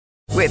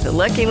With the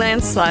Lucky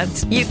Land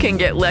Slots, you can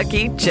get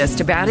lucky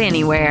just about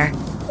anywhere.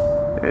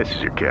 This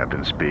is your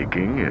captain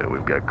speaking.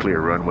 We've got clear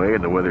runway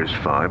and the weather's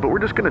fine, but we're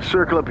just going to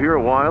circle up here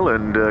a while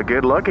and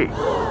get lucky.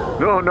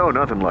 No,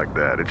 nothing like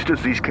that. It's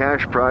just these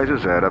cash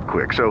prizes add up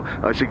quick. So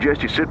I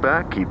suggest you sit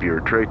back, keep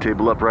your tray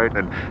table upright,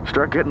 and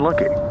start getting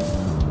lucky.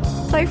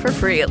 Play for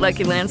free at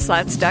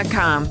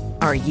LuckyLandSlots.com.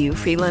 Are you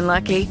feeling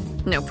lucky?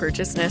 No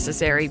purchase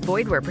necessary.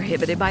 Void where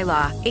prohibited by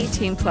law.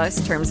 18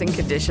 plus terms and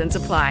conditions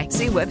apply.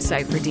 See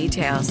website for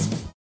details.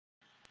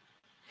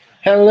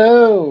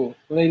 Hello,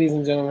 ladies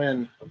and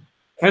gentlemen.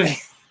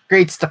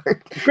 Great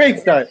start. Great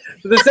start.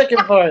 For the second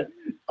part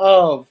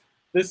of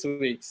this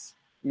week's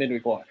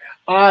Midweek War.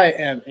 I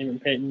am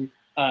Eamon Payton,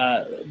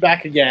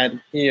 back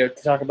again here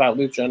to talk about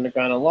Lucha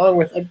Underground, along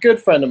with a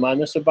good friend of mine,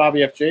 Mr.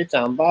 Bobby FJ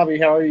Town. Bobby,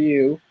 how are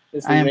you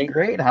this evening? I am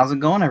great. How's it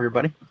going,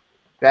 everybody?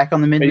 Back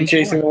on the Midweek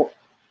War.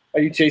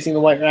 Are you chasing the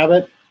White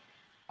Rabbit?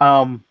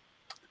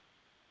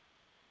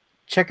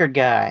 Checkered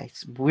guy.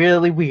 It's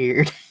really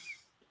weird.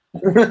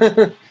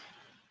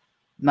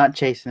 Not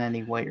chasing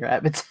any white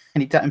rabbits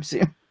anytime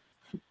soon.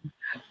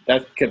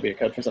 That could be a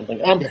code for something.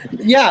 That's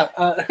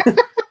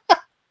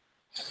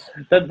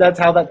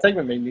how that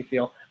segment made me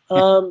feel.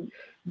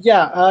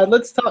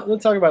 Let's talk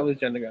about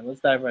Lucha Underground. Let's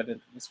dive right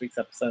into this week's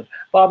episode.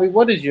 Bobby,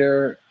 what is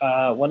your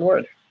one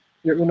word?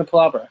 Your una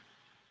palabra?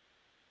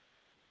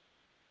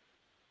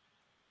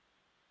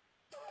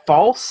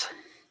 False?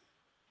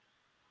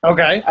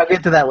 Okay. I'll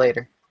get to that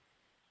later.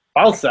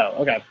 Also,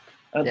 okay.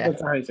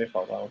 That's not how you say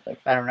false, I don't think.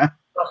 I don't know.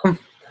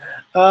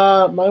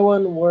 My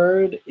one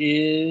word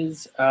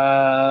is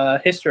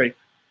history.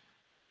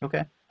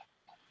 Okay.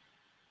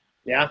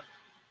 Yeah.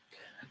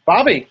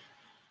 Bobby,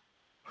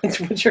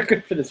 what's your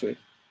good for this week?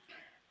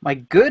 My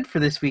good for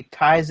this week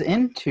ties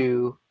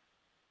into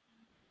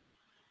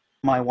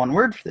my one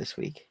word for this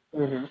week.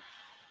 Mm-hmm.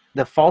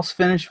 The false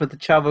finish with the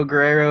Chavo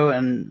Guerrero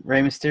and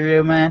Rey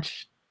Mysterio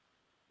match.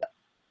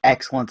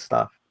 Excellent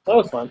stuff. That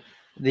was fun.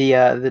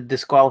 The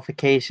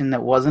disqualification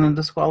that wasn't a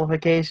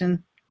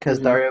disqualification because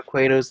Dario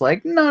Cueto's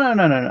like, no.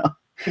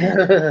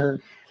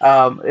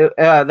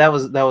 That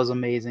was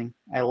amazing.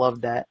 I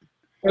loved that.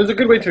 It was a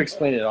good way to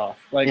explain it off.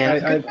 Like, yeah,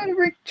 it's a good way to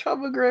bring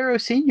Chavo Guerrero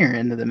Sr.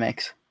 into the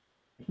mix.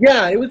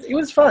 Yeah, it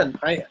was fun.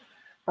 I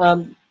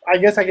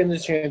guess I can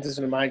just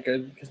transition to my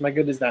good because my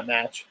good is that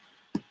match.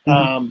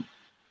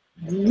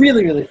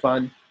 Really, really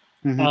fun.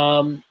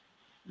 Mm-hmm.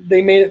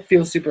 They made it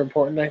feel super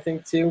important, I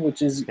think, too,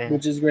 which is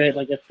great.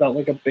 Like, it felt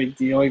like a big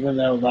deal, even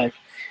though, like,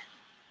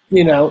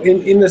 you know,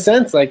 in the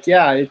sense, like,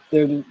 yeah,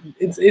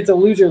 it's a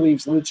Loser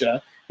Leaves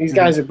Lucha. These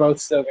guys are both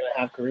still going to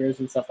have careers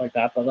and stuff like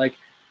that, but, like,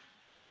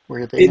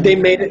 they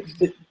made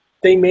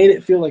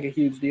it feel like a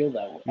huge deal,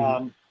 though.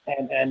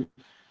 And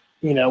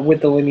you know, with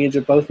the lineage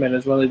of both men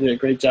as well, they did a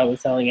great job of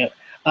selling it.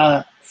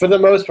 For the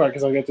most part,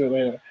 because I'll get to it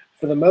later,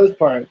 for the most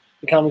part,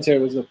 the commentary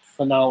was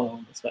phenomenal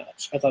in this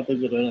match. I thought they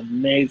did an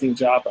amazing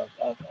job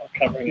of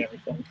covering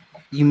everything.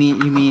 You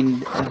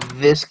mean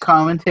this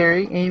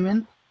commentary,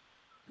 Eamon?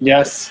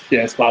 Yes,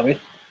 Bobby.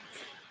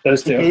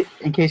 Those two.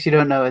 In case you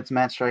don't know, it's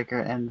Matt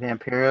Striker and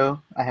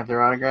Vampiro. I have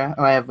their autograph.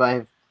 I have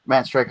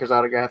Matt Striker's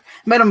autograph.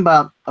 Met him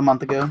about a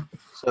month ago,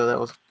 so that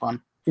was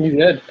fun. You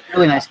did.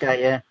 Really nice guy,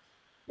 yeah.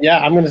 Yeah,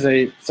 I'm going to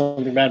say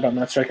something bad about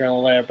Matt Striker a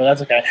little later, but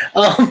that's okay.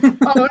 Oh,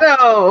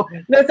 no!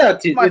 That's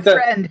not too... My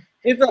friend.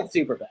 It's not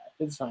super bad.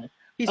 It's fine.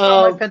 He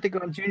saw my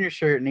Pentagon Jr.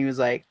 shirt, and he was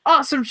like,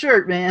 awesome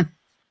shirt, man.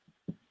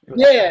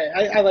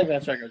 I like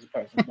Matt Striker as a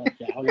person. But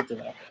yeah, I'll get to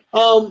that.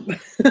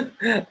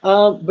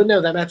 But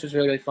no, that match was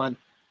really, really fun.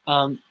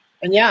 And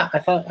yeah, I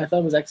thought it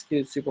was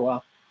executed super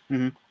well.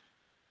 Mm-hmm.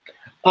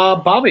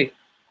 Bobby,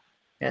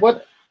 yes.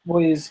 What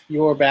was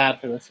your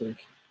bad for this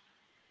week?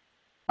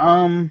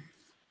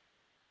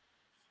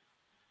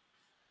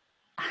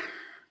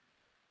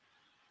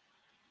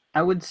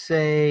 I would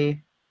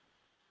say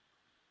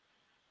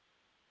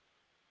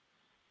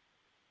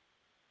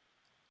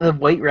the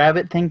White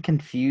Rabbit thing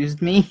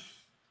confused me.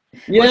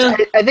 Yeah.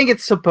 I think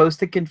it's supposed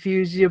to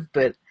confuse you,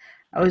 but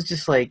I was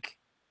just like,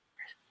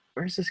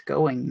 where's this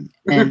going?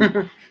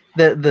 And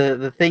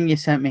the thing you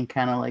sent me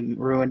kind of like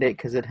ruined it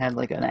because it had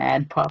like an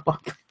ad pop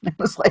up. It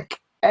was like,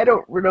 I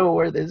don't know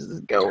where this is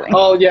going.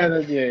 Oh yeah.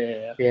 But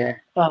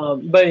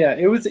yeah,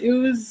 it was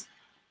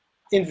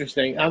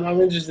interesting.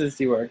 I'm interested to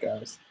see where it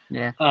goes.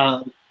 Yeah.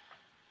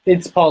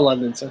 It's Paul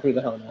London, so who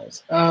the hell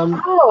knows?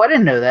 I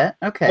didn't know that.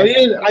 Okay. Oh,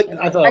 yeah,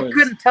 I thought I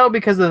couldn't tell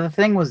because the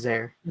thing was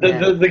there.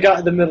 The guy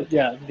in the middle.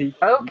 Yeah.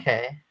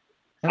 Okay.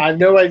 I have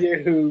no idea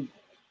who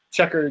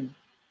checkered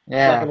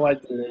black and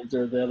white is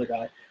or the other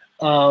guy.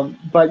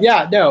 But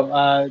yeah,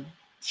 no.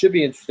 Should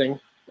be interesting.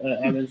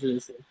 I'm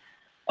interested.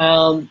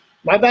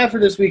 My bad for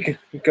this week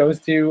goes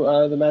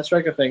to the Matt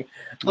Striker thing.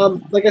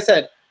 Like I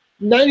said,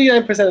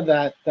 99% of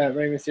that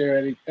Rey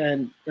Mysterio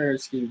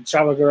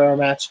Chavo Guerrero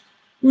match,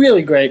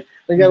 really great.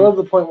 Like I love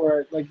the point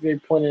where like they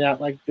pointed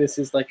out like this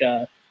is like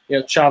a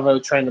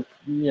Chavo trying to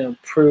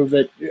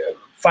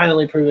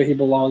finally prove that he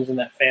belongs in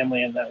that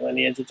family and that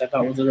lineage, which I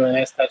thought was a really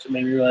nice touch and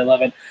made me really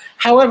love it.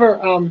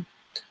 However,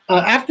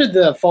 after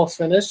the false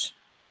finish,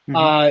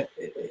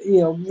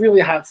 Really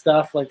hot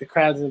stuff. Like the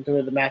crowd's into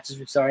it, the match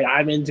is sorry,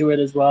 I'm into it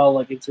as well.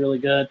 Like it's really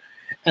good,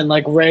 and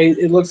like Rey,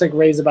 it looks like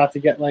Rey's about to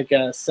get like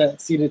a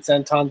seated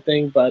senton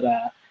thing, but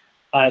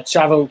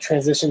Chavo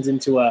transitions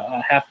into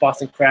a half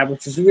Boston Crab,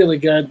 which is really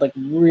good. Like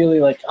really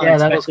like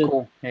unexpected, that was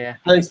cool. Yeah,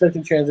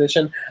 unexpected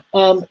transition.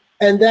 And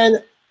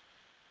then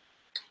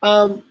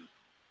some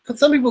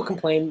people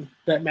complain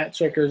that Matt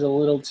Striker is a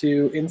little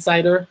too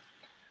insider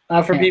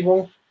for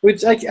people.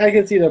 Which I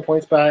can see their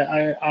points, but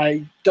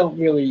I don't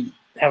really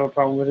have a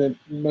problem with it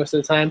most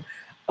of the time.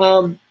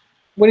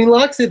 When he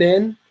locks it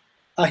in,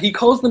 he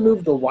calls the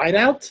move the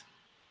whiteout,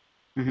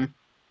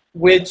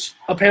 which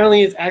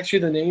apparently is actually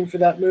the name for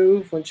that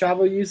move when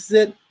Chavo uses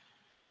it,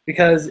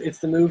 because it's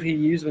the move he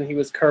used when he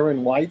was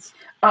Kerwin White.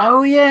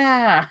 Oh,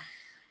 yeah.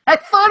 I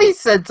thought he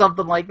said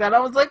something like that. I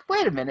was like,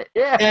 wait a minute.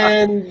 Yeah.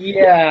 And,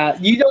 yeah,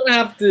 you don't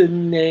have to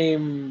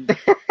name...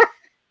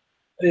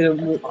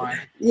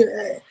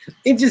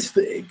 it just,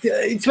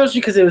 especially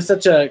because it was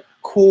such a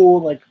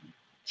cool like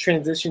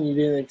transition you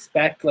didn't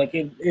expect. Like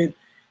it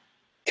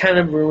kind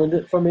of ruined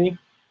it for me.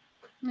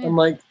 Yeah. I'm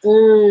like,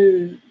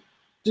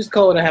 just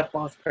call it a half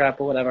boss crap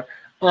or whatever.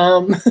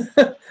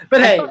 But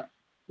hey,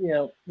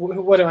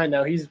 what do I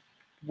know? He's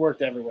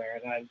worked everywhere,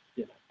 and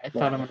I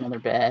thought him another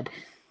bad.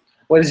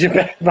 What is your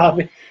bad,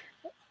 Bobby?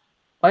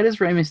 Why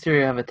does Rey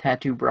Mysterio have a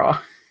tattoo bra?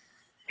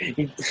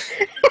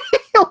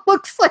 It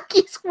looks like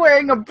he's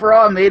wearing a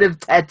bra made of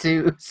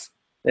tattoos.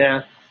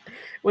 Yeah.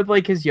 With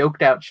like his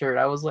yoked out shirt.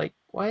 I was like,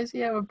 why does he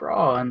have a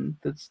bra on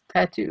that's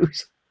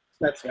tattoos?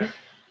 That's fair.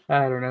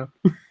 I don't know.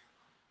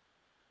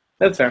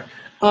 That's fair.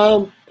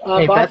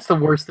 Hey, that's the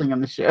worst thing on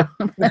the show.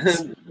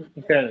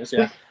 Fairness,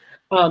 yeah.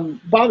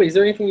 Bobby, is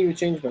there anything you would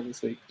change about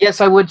this week?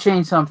 Yes, I would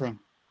change something.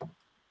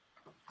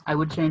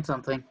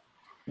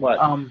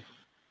 What?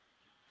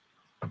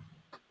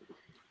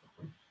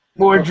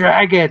 More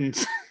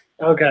dragons.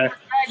 Okay.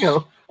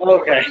 Drago.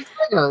 Okay.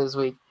 Drago this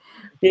week.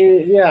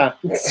 Yeah.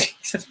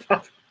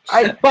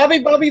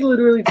 Bobby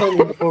literally told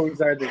me before we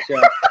started the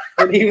show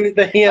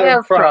that he had I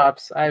have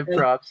props.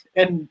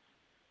 And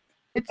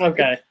it's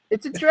okay.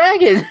 It's a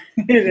dragon.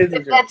 It is a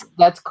dragon.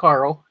 That's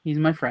Carl. He's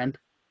my friend.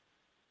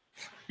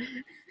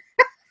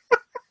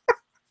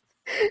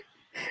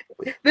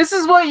 This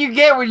is what you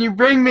get when you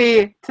bring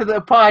me to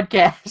the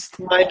podcast.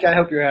 Mike, I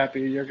hope you're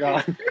happy. You're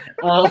gone.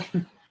 Damn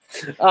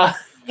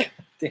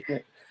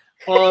it.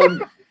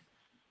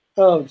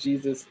 Oh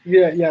Jesus.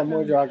 Yeah,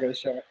 more Drago,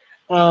 sure.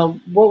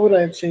 What would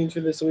I have changed for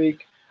this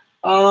week?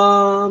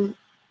 I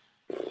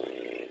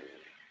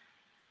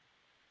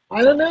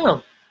don't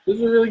know. This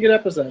was a really good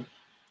episode.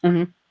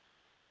 Could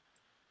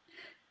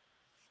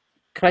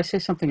I say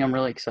something I'm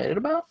really excited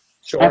about?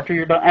 Sure. After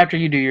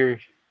you do your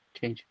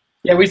change.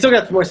 Yeah, we still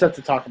got more stuff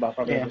to talk about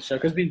probably on the show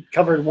because we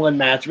covered one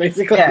match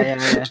basically.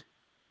 Yeah.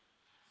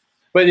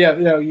 But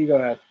you go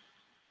ahead.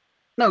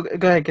 No,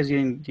 go ahead because you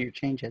didn't do your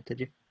change yet,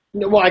 did you?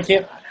 No, well, I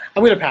can't.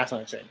 I'm going to pass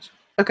on a change.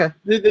 Okay.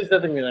 There's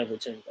nothing that I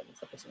would change on this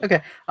episode.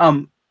 Okay.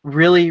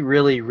 Really,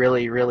 really,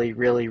 really, really,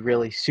 really,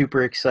 really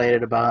super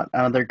excited about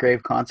Another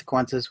Grave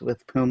Consequences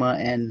with Puma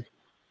and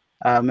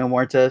Mil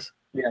Muertes.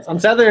 Yes, I'm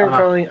sad they aren't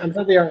calling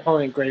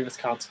it Gravest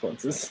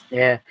Consequences.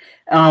 Yeah.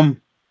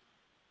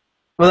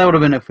 Well, that would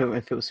have been if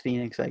it was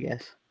Phoenix, I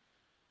guess.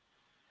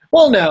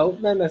 Well, no,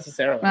 not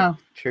necessarily. Well,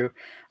 true.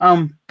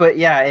 But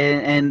yeah,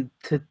 and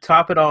to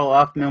top it all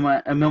off, Mil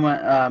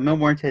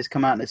Muertes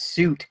come out in a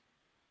suit.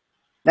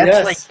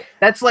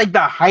 That's like the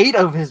height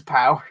of his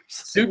powers.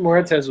 Suit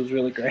Muertes was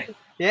really great.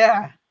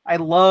 Yeah, I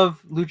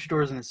love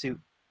luchadors in a suit.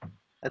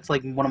 That's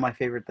like one of my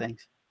favorite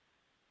things.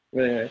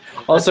 Really.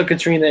 Also,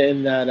 Katrina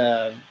in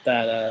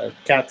that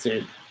cat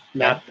suit,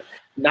 not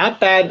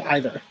bad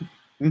either.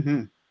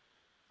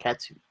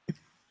 Cat suit.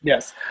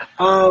 Yes.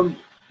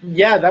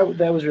 Yeah,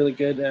 that was really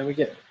good. And we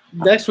get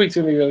next week's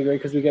gonna be really great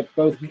because we get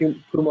both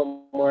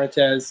Puma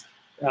Muertes,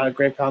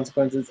 Grave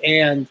Consequences,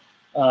 and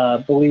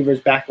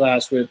Believers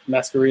Backlash with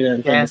Masquerita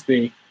and Famous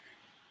B,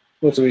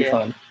 which will be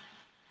fun.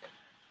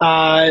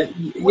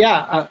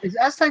 Is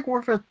Aztec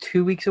Warfare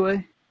 2 weeks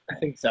away? I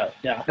think so.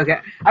 Yeah. Okay.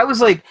 I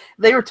was like,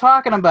 they were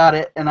talking about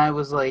it, and I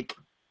was like,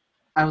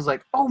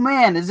 oh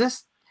man, is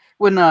this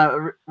when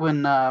I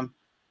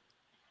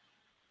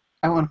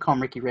want to call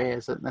him Ricky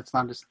Reyes. That's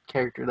not his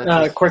character.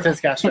 That's Cortez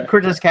Castro.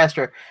 Cortez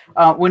Castro.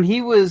 When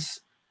he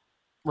was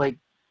like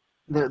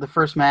the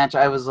first match,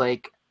 I was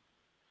like,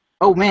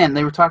 oh man,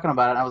 they were talking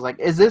about it. I was like,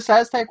 is this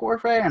Aztec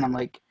Warfare? And I'm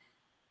like,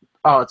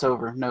 oh, it's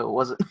over. No, it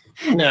wasn't.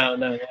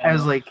 No. I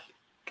was like,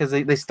 because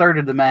they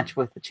started the match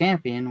with the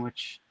champion,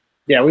 which.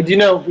 Yeah, we do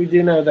know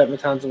that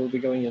Matanza will be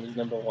going in as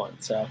number 1,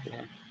 so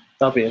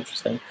that'll be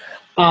interesting.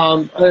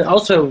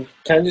 Also,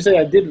 can I just say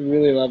I did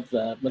really love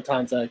the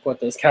Matanza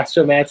Cortez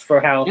Castro match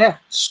for how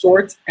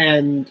short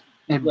and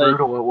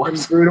brutal it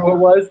was.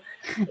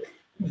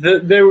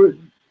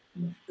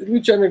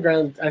 Lucha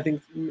Underground, I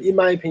think, in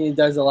my opinion,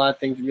 does a lot of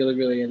things really,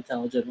 really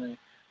intelligently,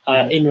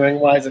 in ring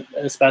wise,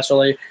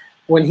 especially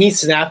when he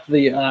snapped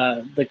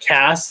the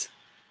cast.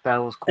 That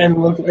was cool.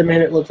 And it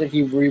made it look like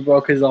he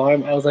re-broke his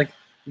arm. I was like,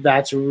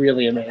 That's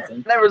really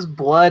amazing. There was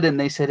blood, and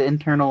they said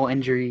internal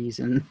injuries,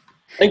 and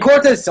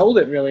Cortez sold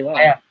it really well.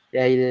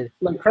 Yeah, he did.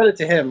 Like, credit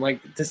to him.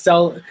 Like,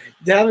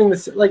 having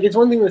this, like, it's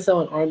one thing to sell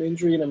an arm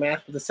injury in a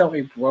match, but to sell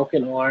a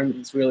broken arm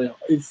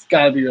it's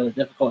got to be really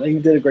difficult. And he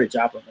did a great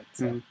job of it.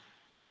 So. Mm-hmm.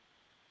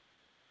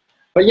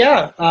 But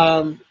yeah,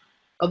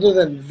 other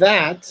than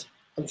that,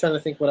 I'm trying to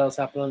think what else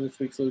happened on this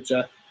week's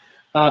Lucha.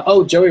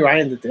 Joey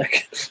Ryan's a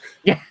dick.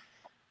 Yeah.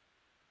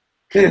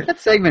 That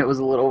segment was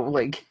a little,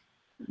 like,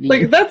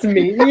 that's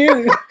me.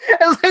 I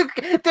was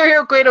like,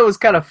 Dario Cueto was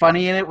kind of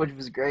funny in it, which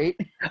was great.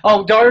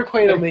 Oh, Dario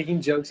Cueto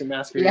making jokes at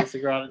Masquerade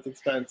Sagrada's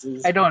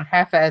expenses. I don't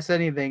half-ass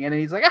anything, and then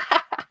he's like,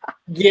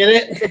 get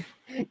it?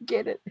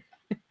 Get it.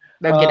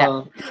 No, get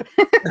out.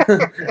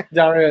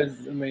 Dario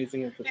is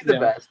amazing at this. He's the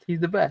best. He's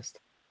the best.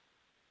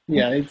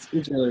 Yeah, it's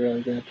really,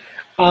 really good.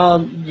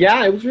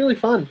 It was really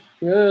fun.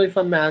 Really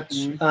fun match.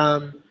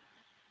 Mm-hmm.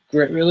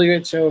 Really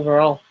great show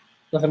overall.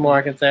 Nothing more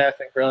I can say, I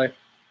think, really.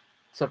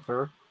 Except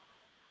for...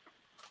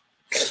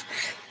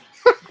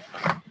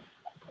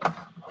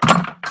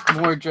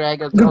 More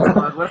dragons.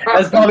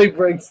 That's probably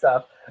bring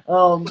stuff.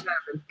 More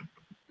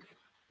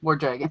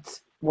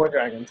dragons. More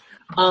dragons.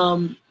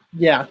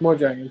 More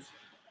dragons.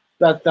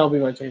 That'll be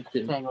my change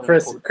too.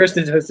 Chris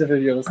did host a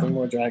video listening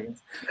more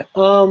dragons.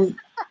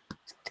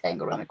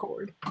 Tangled on a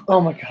cord. Oh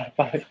my god,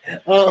 Bobby.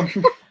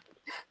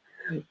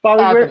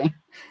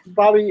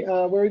 Bobby,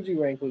 where would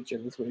you rank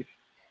Lucha this week?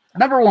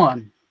 Number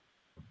 1.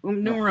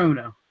 Numero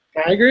uno.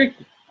 I agree.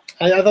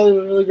 I thought it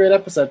was a really great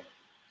episode.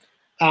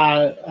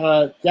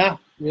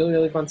 Really,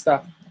 really fun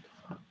stuff.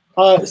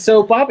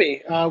 So,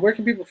 Bobby, where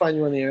can people find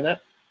you on the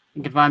internet?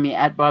 You can find me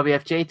at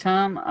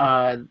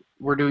BobbyFJTom.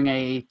 We're doing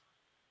a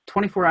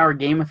 24-hour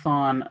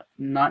game-a-thon,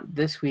 not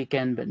this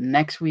weekend, but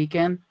next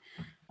weekend,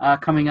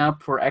 coming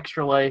up for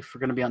Extra Life. We're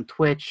going to be on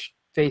Twitch,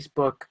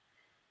 Facebook,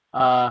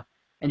 and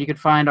you can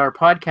find our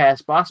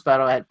podcast, Boss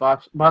Battle, at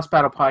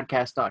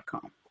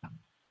bossbattlepodcast.com.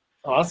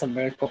 Awesome,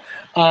 very cool.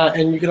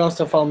 And you can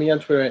also follow me on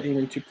Twitter at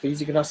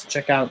Eamon2Please. You can also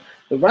check out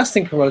the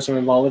wrestling promotion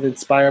involved with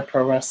Inspire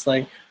Pro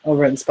Wrestling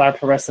over at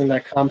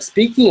InspireProWrestling.com.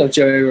 Speaking of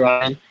Joey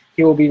Ryan,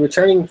 he will be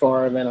returning for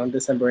our event on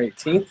December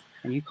 18th.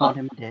 And you called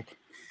him a dick.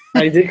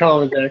 I did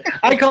call him a dick.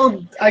 I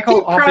called he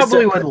Officer.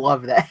 Probably would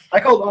love that. I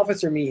called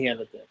Officer Meehan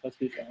a dick. Let's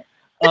be fair.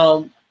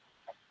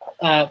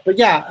 But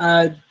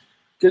yeah,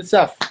 good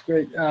stuff.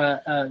 Great.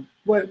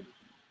 What?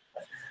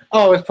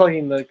 Oh, I was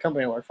plugging the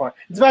company I work for.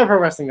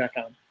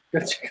 InspireProWrestling.com. Go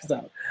check us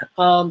out.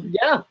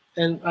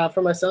 And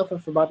for myself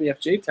and for Bobby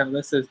FJ Town,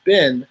 this has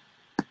been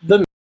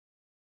the.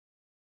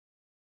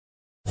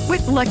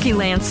 With Lucky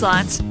Land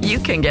Slots, you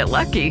can get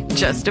lucky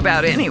just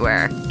about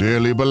anywhere.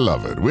 Dearly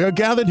beloved, we are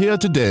gathered here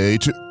today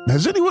to.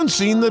 Has anyone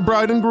seen the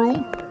bride and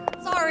groom?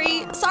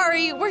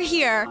 Sorry, we're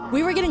here.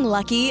 We were getting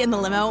lucky in the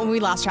limo and we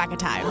lost track of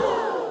time.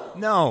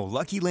 No,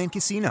 Lucky Land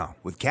Casino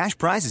with cash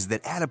prizes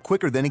that add up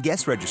quicker than a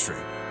guest registry.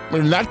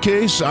 In that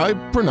case, I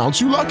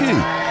pronounce you lucky.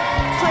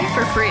 Play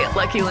for free at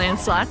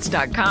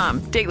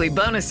LuckyLandSlots.com. Daily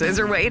bonuses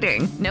are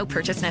waiting. No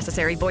purchase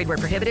necessary. Void where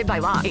prohibited by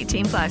law.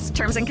 18+.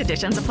 Terms and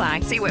conditions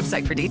apply. See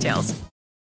website for details.